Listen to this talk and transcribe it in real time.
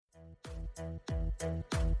This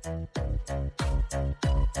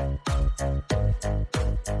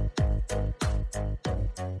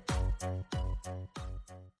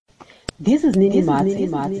is Nini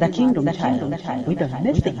Mats, the Kingdom Child, with a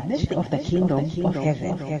message of the Kingdom of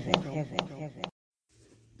Heaven.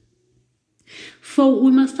 For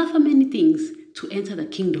we must suffer many things to enter the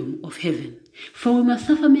Kingdom of Heaven. For we must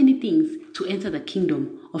suffer many things to enter the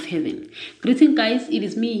Kingdom of Heaven. Greetings, guys. It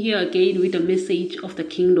is me here again with a message of the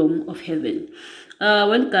Kingdom of Heaven.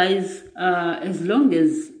 Well, guys, as long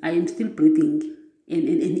as I am still breathing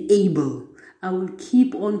and able, I will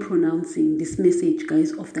keep on pronouncing this message,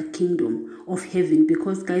 guys, of the Kingdom of Heaven.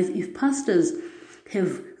 Because, guys, if pastors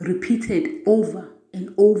have repeated over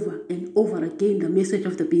and over and over again the message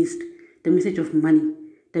of the beast, the message of money,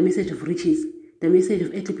 the message of riches, the message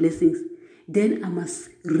of earthly blessings, then I must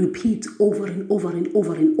repeat over and over and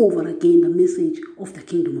over and over again the message of the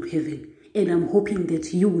Kingdom of Heaven. And I'm hoping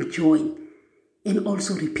that you will join and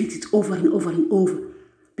also repeat it over and over and over.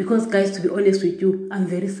 Because, guys, to be honest with you, I'm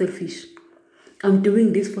very selfish. I'm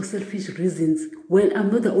doing this for selfish reasons. Well, I'm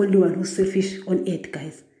not the only one who's selfish on earth,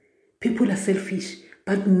 guys. People are selfish,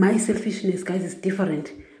 but my selfishness, guys, is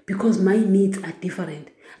different because my needs are different.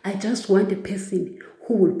 I just want a person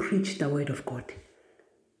who will preach the word of God.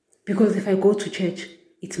 Because if I go to church,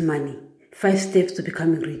 it's money. 5 steps to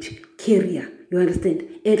becoming rich. Career, you understand?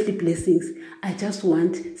 Earthly blessings. I just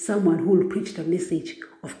want someone who will preach the message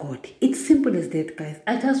of God. It's simple as that, guys.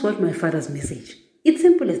 I just want my Father's message. It's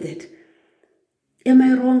simple as that. Am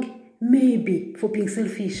I wrong? Maybe for being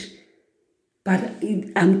selfish. But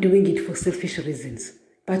I'm doing it for selfish reasons.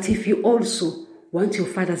 But if you also want your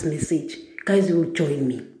Father's message, guys, you will join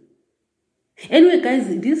me. Anyway, guys,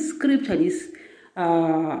 this scripture is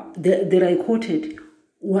that I quoted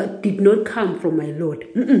did not come from my Lord.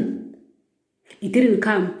 It didn't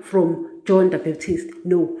come from John the Baptist.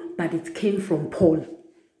 No, but it came from Paul,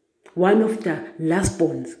 one of the last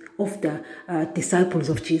borns of the disciples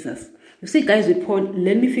of Jesus. You see, guys, with Paul,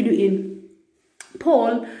 let me fill you in.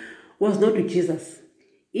 Paul was not with Jesus.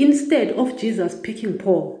 Instead of Jesus picking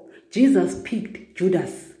Paul, Jesus picked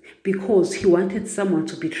Judas because he wanted someone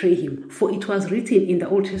to betray him. For it was written in the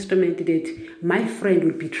Old Testament that my friend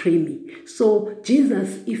will betray me. So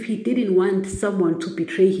Jesus, if he didn't want someone to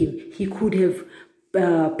betray him, he could have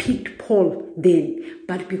picked Paul then.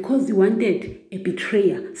 But because he wanted a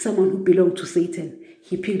betrayer, someone who belonged to Satan,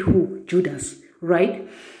 he picked who? Judas, right?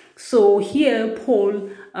 So here, Paul,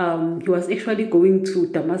 he was actually going to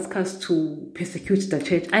Damascus to persecute the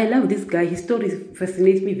church. I love this guy. His story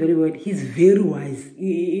fascinates me very well. He's very wise.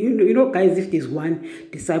 You know, guys, if there's one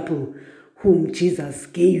disciple whom Jesus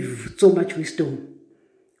gave so much wisdom,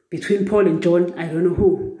 between Paul and John, I don't know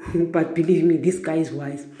who. But believe me, this guy is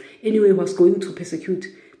wise. Anyway, he was going to persecute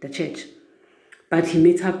the church. But he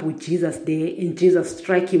met up with Jesus there, and Jesus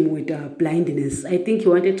struck him with blindness. I think he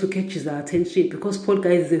wanted to catch his attention because Paul,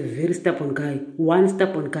 guys, is a very stubborn guy. One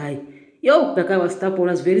stubborn guy. The guy was stubborn,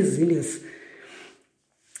 was very zealous.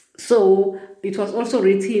 So it was also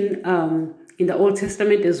written in the Old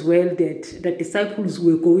Testament as well that the disciples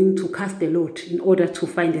were going to cast a lot in order to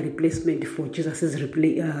find a replacement for Jesus'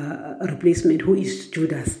 replacement, who is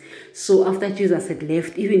Judas. So after Jesus had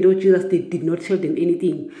left, even though Jesus did not tell them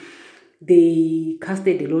anything, they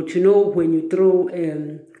casted a lot. You know, when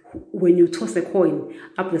you toss a coin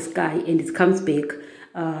up the sky and it comes back,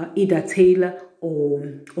 either tail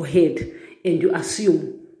or head, and you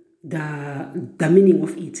assume the meaning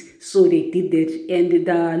of it. So they did that, and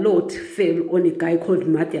the lot fell on a guy called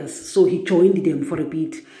Matthias. So he joined them for a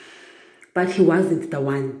bit. But he wasn't the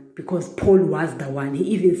one, because Paul was the one. He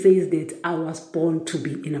even says that I was born to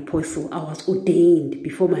be an apostle. I was ordained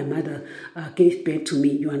before my mother gave birth to me,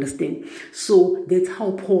 you understand? So that's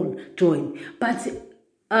how Paul joined. But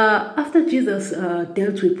after Jesus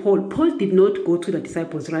dealt with Paul, Paul did not go to the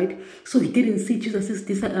disciples, right? So he didn't see Jesus'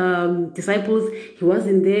 disciples. He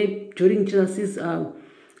wasn't there during Jesus'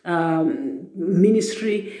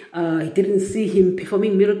 ministry. He didn't see him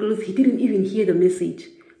performing miracles. He didn't even hear the message.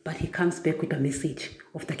 But he comes back with the message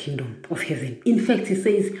of the Kingdom of Heaven. In fact, he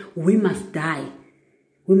says, we must die.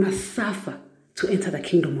 We must suffer to enter the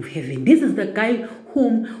Kingdom of Heaven. This is the guy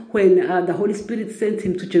whom, when the Holy Spirit sent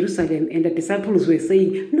him to Jerusalem and the disciples were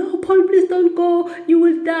saying, no, Paul, please don't go. You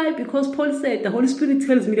will die. Because Paul said, the Holy Spirit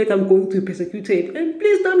tells me that I'm going to be persecuted. And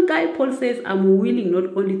please don't die. Paul says, I'm willing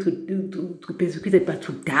not only to persecute it, but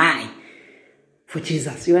to die for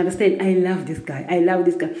Jesus. You understand? I love this guy.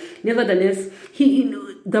 Nevertheless,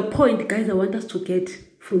 the point, guys, I want us to get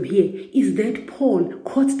from here is that Paul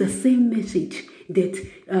quotes the same message that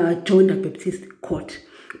John the Baptist quote.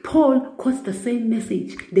 Paul quotes the same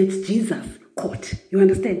message that Jesus caught. You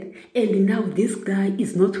understand? And now this guy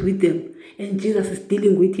is not with them, and Jesus is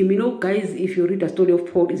dealing with him. You know, guys, if you read the story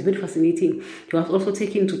of Paul, it's very fascinating. He was also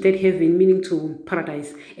taken to third heaven, meaning to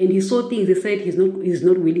paradise, and he saw things. He said he's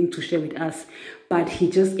not willing to share with us, but he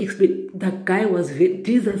just explained. That guy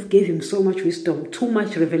Jesus gave him so much wisdom, too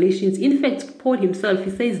much revelations. In fact, Paul himself,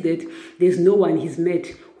 he says that there's no one he's met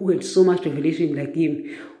who had so much revelation like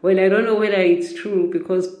him. Well, I don't know whether it's true,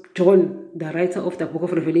 because John, the writer of the book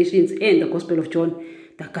of Revelations and the Gospel of John,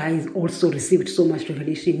 the guy also received so much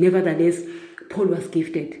revelation. Nevertheless, Paul was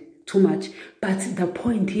gifted too much. But the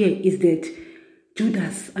point here is that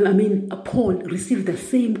Paul received the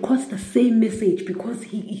same message, because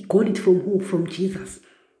he got it from who? From Jesus.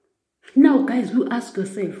 Now, guys, you ask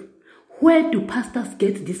yourself, where do pastors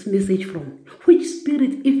get this message from? Which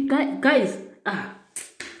spirit?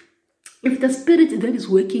 If the spirit that is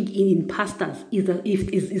working in pastors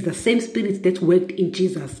is the same spirit that worked in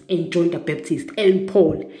Jesus and John the Baptist and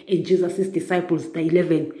Paul and Jesus' disciples, the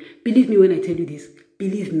 11, believe me when I tell you this,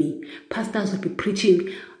 believe me, pastors will be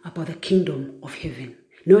preaching about the kingdom of heaven,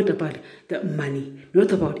 not about the money,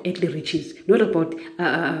 not about earthly riches, not about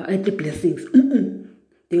earthly blessings.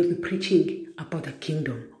 They will be preaching about the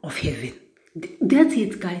kingdom of heaven. That's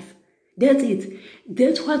it, guys. That's it.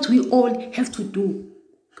 That's what we all have to do.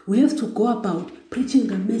 We have to go about preaching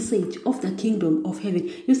the message of the kingdom of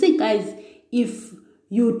heaven. You see, guys, if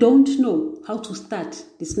you don't know how to start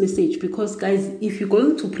this message, because, guys, if you're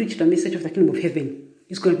going to preach the message of the kingdom of heaven,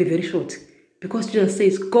 it's going to be very short. Because Jesus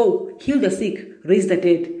says, go, heal the sick, raise the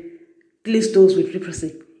dead, cleanse those with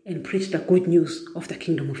leprosy, and preach the good news of the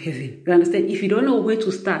kingdom of heaven. You understand? If you don't know where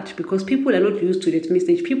to start, because people are not used to that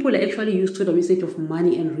message, people are actually used to the message of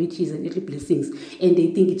money and riches and earthly blessings, and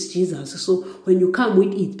they think it's Jesus. So when you come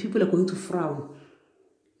with it, people are going to frown.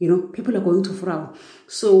 People are going to frown.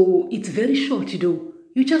 So it's very short,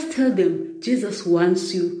 You just tell them Jesus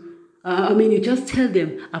wants you. You just tell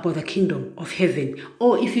them about the kingdom of heaven.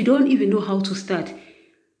 Or if you don't even know how to start,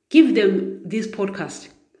 give them this podcast.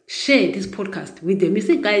 Share this podcast with them. You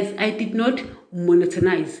see, guys, I did not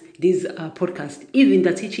monetize this podcast. Even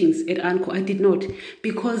the teachings at Anchor, I did not.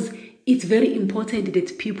 Because it's very important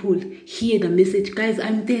that people hear the message. Guys,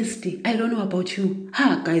 I'm thirsty. I don't know about you.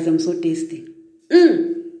 Guys, I'm so thirsty.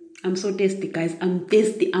 I'm so thirsty, guys. I'm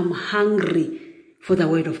thirsty. I'm hungry for the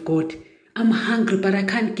word of God. I'm hungry, but I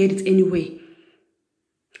can't get it anyway.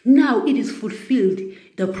 Now it is fulfilled,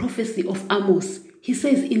 the prophecy of Amos. He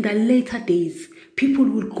says in the later days, people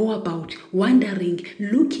will go about wandering,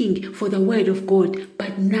 looking for the word of God,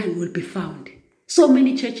 but none will be found. So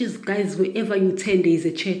many churches, guys, wherever you turn, there is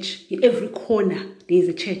a church. In every corner, there is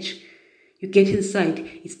a church. You get inside,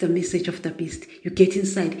 it's the message of the beast. You get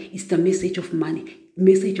inside, it's the message of money,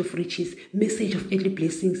 message of riches, message of earthly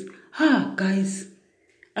blessings. Guys,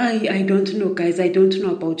 I don't know, guys. I don't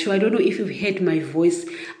know about you. I don't know if you've heard my voice.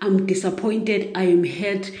 I'm disappointed. I am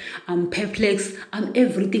hurt. I'm perplexed. I'm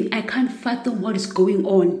everything. I can't fathom what is going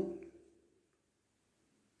on.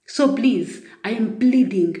 So please, I am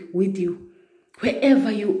pleading with you. Wherever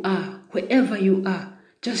you are,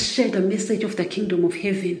 just share the message of the kingdom of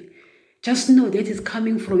heaven. Just know that it's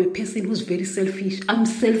coming from a person who's very selfish. I'm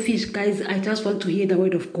selfish, guys. I just want to hear the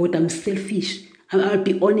word of God. I'm selfish. I'll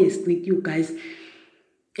be honest with you, guys.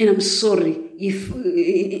 And I'm sorry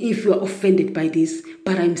if you are offended by this,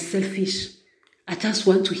 but I'm selfish. I just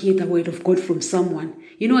want to hear the word of God from someone.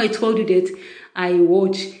 I told you that I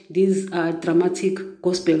watch these dramatic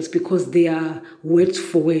gospels because they are word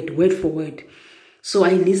for word. So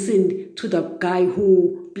I listened to the guy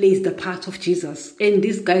who plays the part of Jesus. And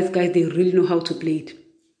these guys, they really know how to play it.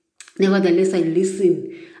 Nevertheless, I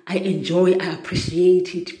listen. I enjoy, I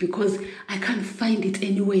appreciate it because I can't find it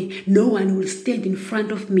anyway. No one will stand in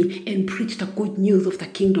front of me and preach the good news of the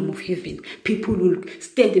kingdom of heaven. People will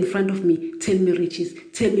stand in front of me, tell me riches,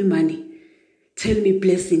 tell me money, tell me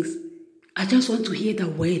blessings. I just want to hear the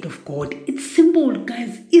word of God. It's simple,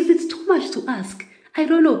 guys. Is it too much to ask? I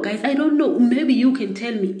don't know, guys. I don't know. Maybe you can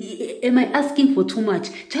tell me. Am I asking for too much?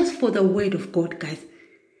 Just for the word of God, guys.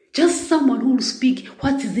 Just someone who will speak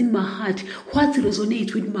what is in my heart, what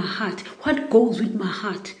resonates with my heart, what goes with my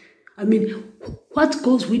heart. What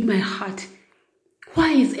goes with my heart?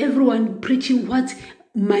 Why is everyone preaching what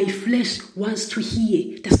my flesh wants to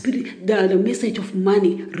hear? The spirit, the message of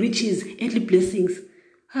money, riches, earthly blessings.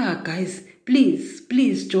 Guys,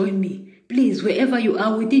 please join me. Please, wherever you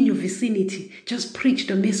are within your vicinity, just preach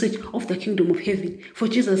the message of the kingdom of heaven. For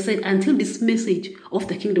Jesus said, until this message of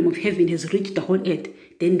the kingdom of heaven has reached the whole earth,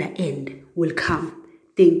 then the end will come.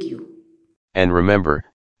 Thank you. And remember,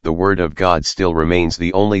 the Word of God still remains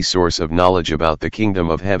the only source of knowledge about the kingdom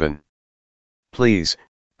of heaven. Please,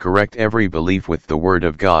 correct every belief with the Word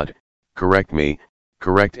of God, correct me,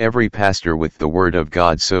 correct every pastor with the Word of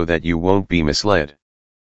God so that you won't be misled.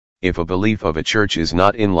 If a belief of a church is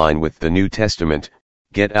not in line with the New Testament,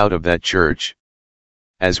 get out of that church.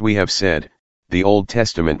 As we have said, the Old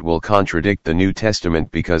Testament will contradict the New Testament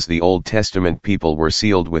because the Old Testament people were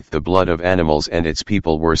sealed with the blood of animals and its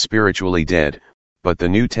people were spiritually dead, but the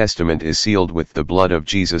New Testament is sealed with the blood of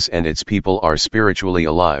Jesus and its people are spiritually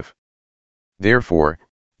alive. Therefore,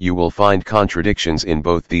 you will find contradictions in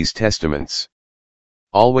both these testaments.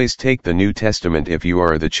 Always take the New Testament if you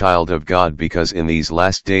are the child of God, because in these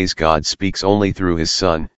last days God speaks only through His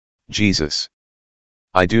Son, Jesus.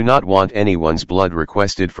 I do not want anyone's blood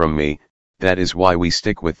requested from me, that is why we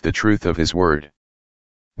stick with the truth of His Word.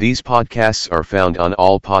 These podcasts are found on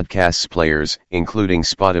all podcasts players, including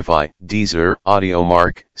Spotify, Deezer,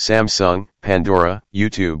 AudioMark, Samsung, Pandora,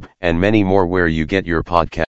 YouTube, and many more where you get your podcast.